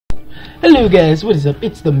Hello guys, what is up?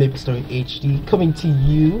 It's the MapleStory HD coming to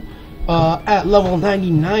you at level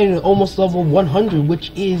 99, almost level 100,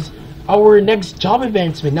 which is our next job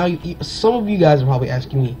advancement. Now, some of you guys are probably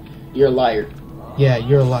asking me, you're a liar. Yeah,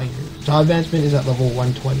 you're a liar. Job advancement is at level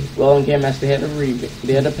 120. Well, in Game Master,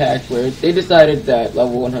 they had a patch where they decided that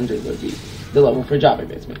level 100 would be the level for job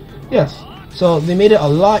advancement. Yes, so they made it a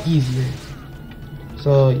lot easier.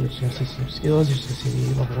 So you're just gonna see some skills, you're just gonna see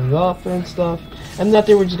me leveling up and stuff, and that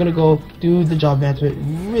they were just gonna go do the job advancement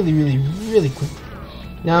really quick.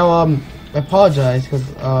 Now, I apologize because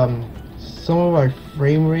some of our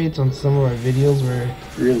frame rates on some of our videos were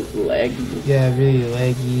really laggy. Yeah, really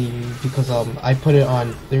laggy because I put it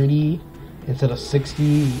on 30 instead of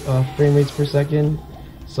 60 frame rates per second.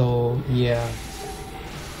 So yeah,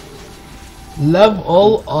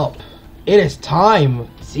 level up. It is time.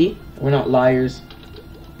 See, we're not liars.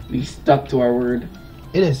 We stuck to our word.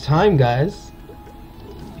 It is time, guys.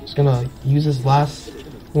 Just gonna use this last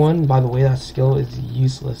one. By the way, that skill is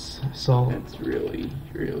useless. So that's really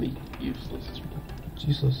useless. It's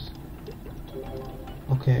useless.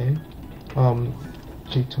 Okay.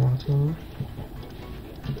 J Toronto.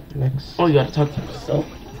 Next. Oh, you gotta talk to yourself.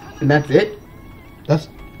 And that's it? That's.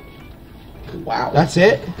 Wow. That's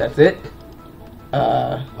it? That's it?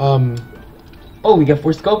 Oh, we got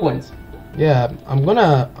 4 scope ones. Yeah, I'm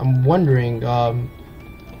wondering,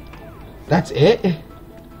 that's it?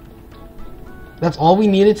 That's all we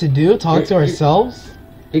needed to do? Talk to ourselves?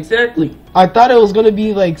 Exactly. I thought it was gonna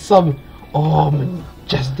be like some,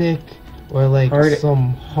 majestic, or like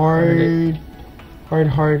some hard,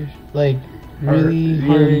 like, really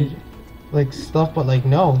hard, like, stuff, but like,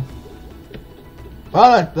 no.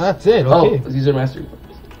 Oh, that's it, okay. Oh, let's use our mastery book.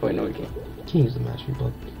 Wait, no, we can't. Can't use the mastery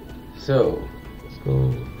book. So, let's go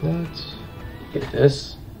with that. Get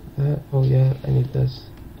this. That. Oh yeah, I need this.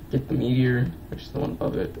 Get the meteor, which is the one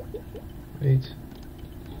above it. Wait.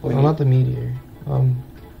 Oh, not the meteor.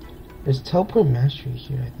 There's teleport mastery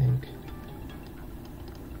here, I think.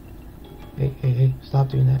 Hey, stop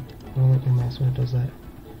doing that. I don't like my mouse when it does that.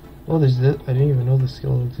 Oh, there's this. I didn't even know this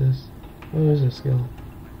skill exists. What is this skill?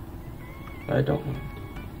 I don't know.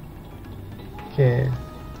 Okay.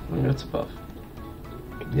 I mean, that's a buff.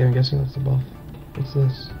 Yeah, I'm guessing that's the buff. What's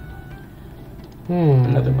this?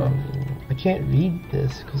 Another buff. I can't read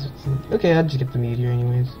this because it's okay. I'll just get the meteor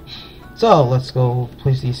anyways. So let's go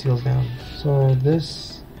place these seals down. So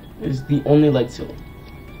this is the only light seal.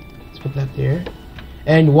 Let's put that there,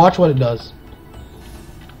 and watch what it does.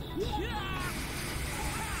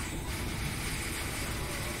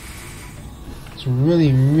 It's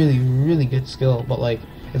really good skill, but like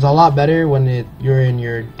it's a lot better when you're in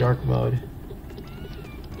your dark mode.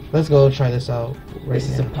 Let's go try this out right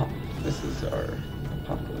now. This is our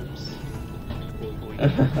apocalypse.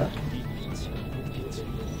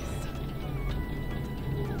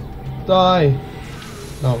 Die!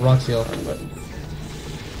 No, wrong seal.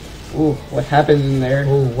 Ooh, what happens in there?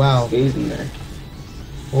 Oh wow. Stays in there.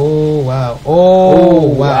 Oh wow. Oh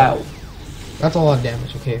wow. Wow. That's a lot of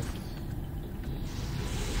damage, okay.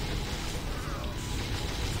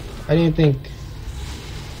 I didn't think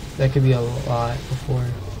that could be a lot before.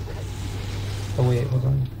 Oh wait, hold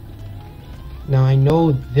on. Now I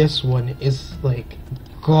know this one is like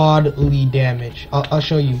godly damage. I'll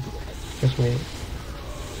show you. Just wait.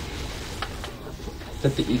 Is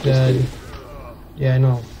that the equal state? Yeah, I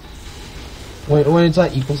know. When it's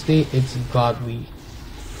at equal state, it's godly.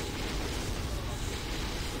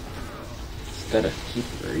 Just gotta keep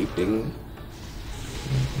reaping.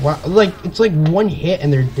 Wow, like it's like one hit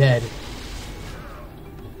and they're dead.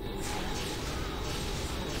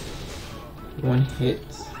 One hit.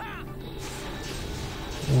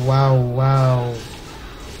 Wow.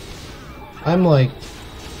 I'm like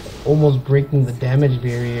almost breaking the damage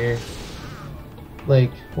barrier.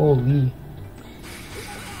 Like, holy.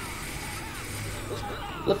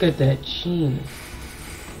 Look at that sheen.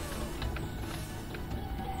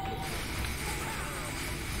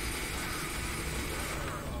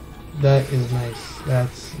 That is nice.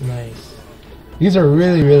 That's nice. These are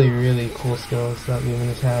really cool skills that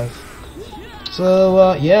Luminous has.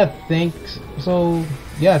 So yeah, thanks. So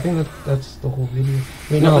yeah, I think that's the whole video.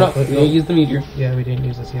 Wait, no, we didn't use the meteor. Yeah, we didn't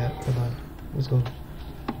use this yet. Hold on. Let's go.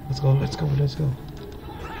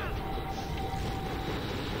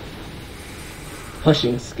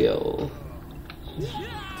 Pushing skill.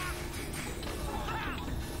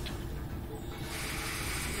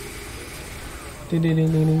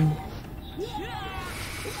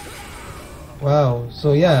 Wow.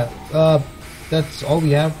 So yeah, that's all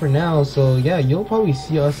we have for now. So yeah, you'll probably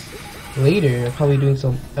see us later, probably doing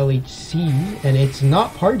some LHC, and it's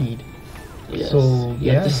not partied. Yes. So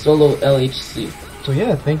You have to solo LHC. So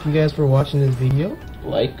yeah, thank you guys for watching this video.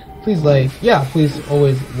 Like. Please please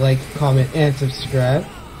always like, comment, and subscribe.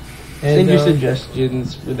 And send your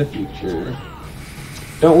suggestions for the future.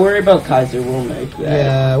 Don't worry about Kaiser, we'll make that.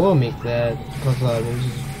 Yeah, we'll make that.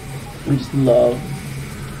 We just love.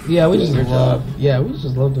 Yeah, we just job.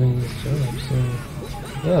 love doing this job. So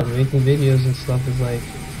yeah, making videos and stuff is like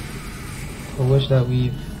a wish that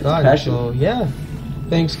we've gotten. So yeah,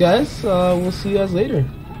 thanks guys. We'll see you guys later.